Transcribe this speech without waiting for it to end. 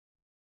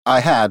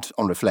I had,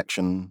 on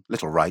reflection,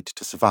 little right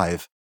to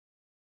survive.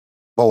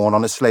 Born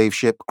on a slave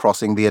ship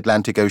crossing the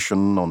Atlantic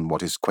Ocean on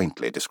what is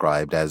quaintly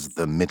described as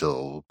the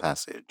Middle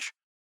Passage.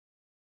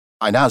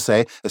 I now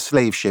say a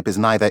slave ship is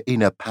neither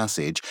in a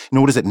passage,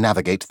 nor does it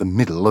navigate the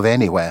middle of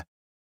anywhere.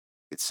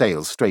 It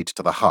sails straight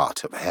to the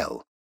heart of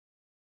hell.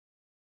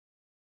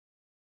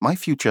 My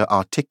future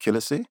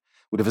articulacy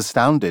would have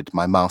astounded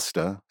my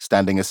master,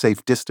 standing a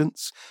safe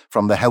distance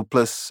from the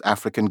helpless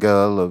African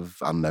girl of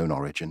unknown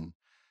origin,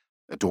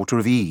 a daughter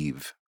of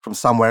Eve from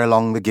somewhere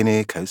along the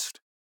Guinea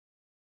coast.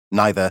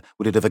 Neither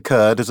would it have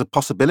occurred as a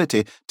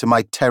possibility to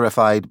my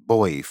terrified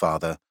boy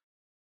father,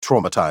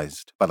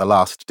 traumatized by the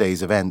last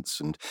day's events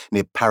and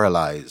near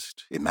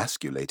paralyzed,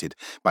 emasculated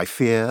by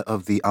fear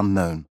of the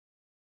unknown.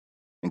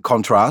 In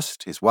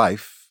contrast, his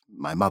wife,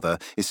 my mother,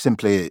 is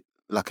simply,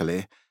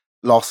 luckily,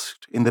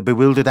 lost in the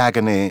bewildered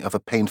agony of a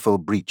painful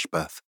breech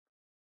birth.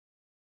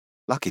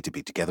 Lucky to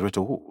be together at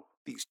all,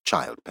 these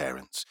child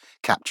parents,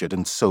 captured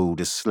and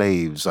sold as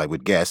slaves, I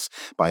would guess,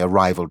 by a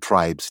rival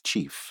tribe's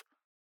chief.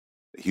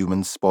 The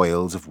human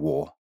spoils of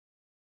war.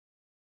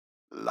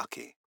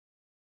 Lucky.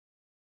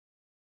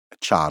 A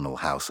charnel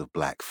house of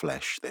black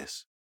flesh,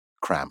 this,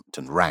 cramped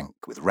and rank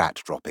with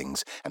rat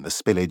droppings and the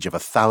spillage of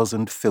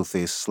 1,000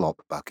 filthy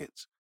slop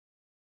buckets.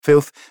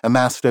 Filth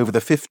amassed over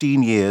the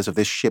 15 years of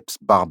this ship's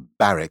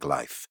barbaric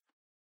life.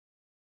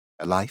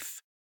 A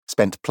life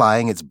spent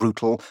plying its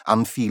brutal,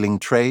 unfeeling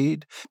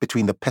trade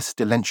between the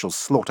pestilential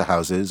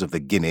slaughterhouses of the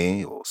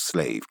Guinea or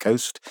slave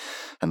coast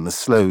and the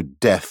slow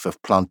death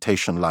of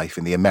plantation life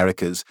in the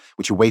Americas,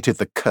 which awaited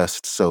the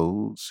cursed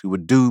souls who were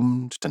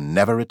doomed to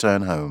never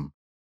return home,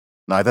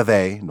 neither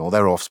they nor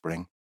their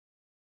offspring,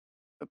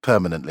 a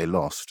permanently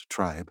lost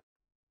tribe.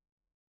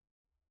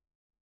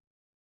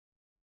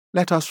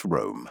 Let us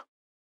roam.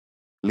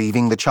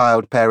 Leaving the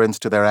child parents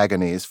to their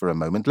agonies for a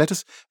moment, let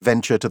us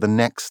venture to the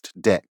next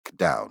deck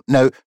down.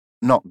 No,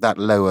 not that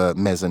lower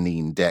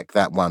mezzanine deck.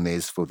 That one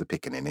is for the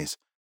pickaninnies.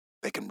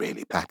 They can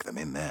really pack them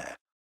in there.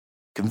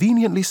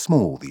 Conveniently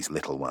small, these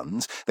little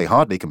ones. They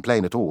hardly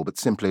complain at all, but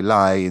simply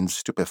lie in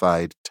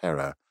stupefied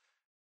terror.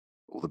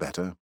 All the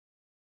better.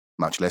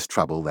 Much less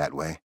trouble that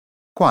way.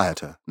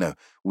 Quieter. No,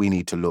 we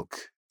need to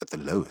look at the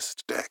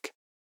lowest deck.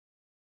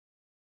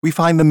 We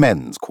find the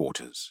men's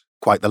quarters,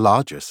 quite the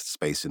largest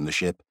space in the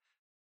ship.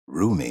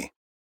 Roomy.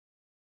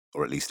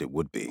 Or at least it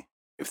would be,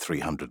 if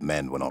 300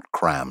 men were not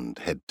crammed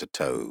head to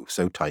toe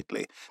so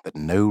tightly that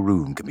no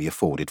room can be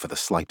afforded for the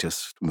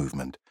slightest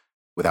movement,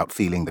 without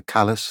feeling the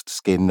calloused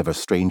skin of a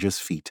stranger's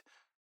feet,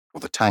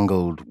 or the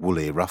tangled,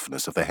 woolly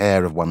roughness of the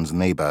hair of one's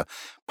neighbour,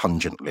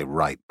 pungently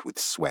ripe with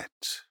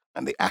sweat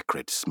and the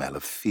acrid smell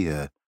of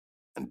fear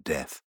and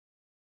death.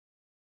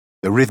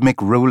 The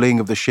rhythmic rolling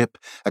of the ship,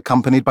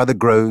 accompanied by the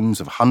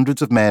groans of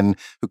hundreds of men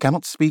who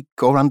cannot speak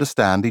or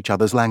understand each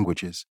other's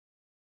languages.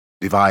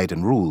 Divide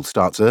and rule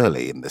starts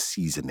early in the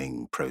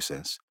seasoning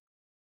process.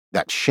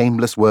 That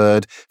shameless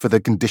word for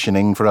the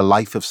conditioning for a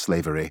life of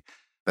slavery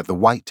that the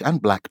white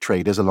and black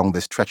traders along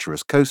this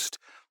treacherous coast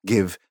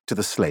give to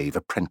the slave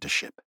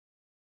apprenticeship.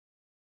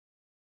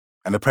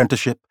 An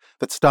apprenticeship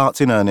that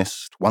starts in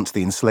earnest once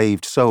the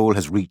enslaved soul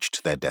has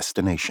reached their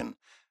destination,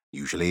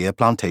 usually a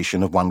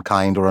plantation of one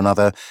kind or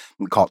another,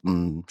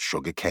 cotton,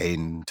 sugar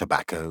cane,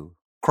 tobacco,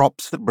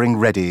 crops that bring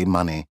ready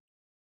money.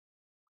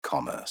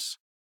 Commerce.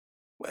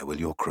 Where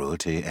will your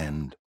cruelty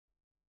end?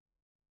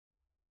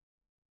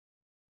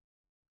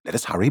 Let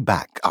us hurry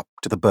back up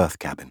to the berth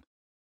cabin.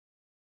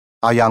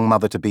 Our young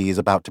mother-to-be is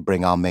about to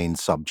bring our main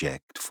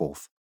subject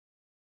forth.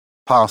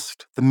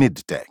 Past the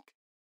mid-deck,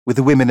 with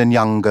the women and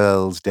young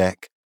girls'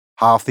 deck,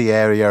 half the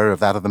area of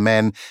that of the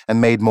men, and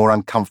made more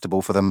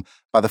uncomfortable for them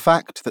by the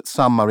fact that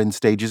some are in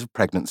stages of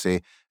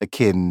pregnancy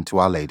akin to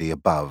Our Lady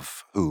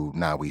above, who,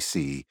 now we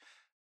see,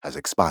 has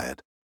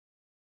expired.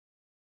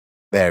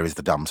 There is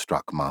the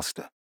dumbstruck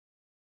master.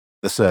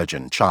 The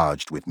surgeon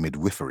charged with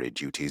midwifery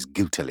duties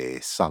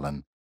guiltily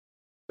sullen.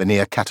 The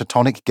near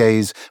catatonic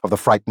gaze of the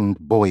frightened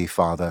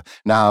boy-father,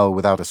 now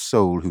without a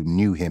soul who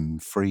knew him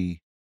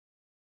free.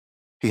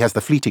 He has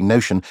the fleeting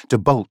notion to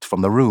bolt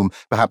from the room,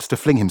 perhaps to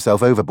fling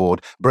himself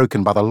overboard,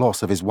 broken by the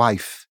loss of his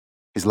wife,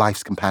 his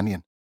life's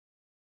companion.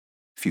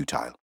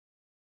 Futile.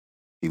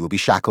 He will be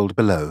shackled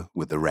below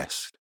with the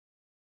rest.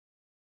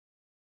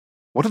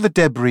 What are the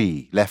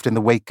debris left in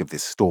the wake of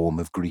this storm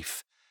of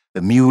grief? The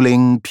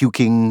mewling,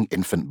 puking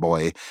infant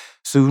boy,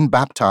 soon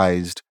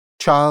baptized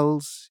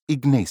Charles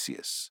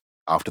Ignatius,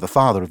 after the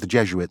father of the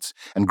Jesuits,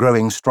 and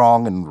growing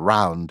strong and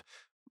round,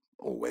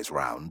 always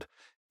round,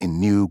 in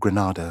New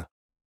Granada.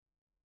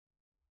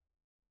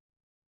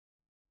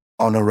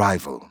 On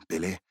arrival,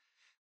 Billy,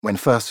 when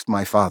first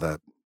my father,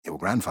 your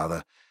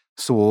grandfather,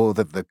 saw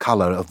that the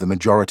colour of the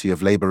majority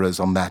of labourers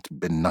on that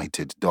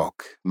benighted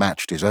dock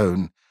matched his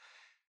own,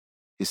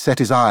 he set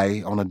his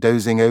eye on a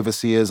dozing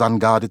overseer's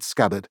unguarded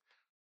scabbard,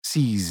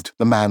 seized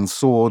the man's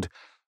sword,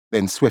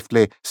 then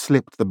swiftly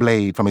slipped the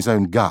blade from his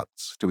own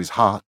guts to his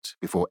heart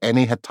before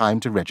any had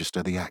time to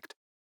register the act.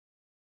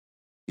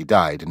 He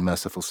died in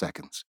merciful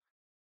seconds,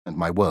 and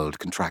my world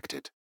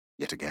contracted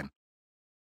yet again.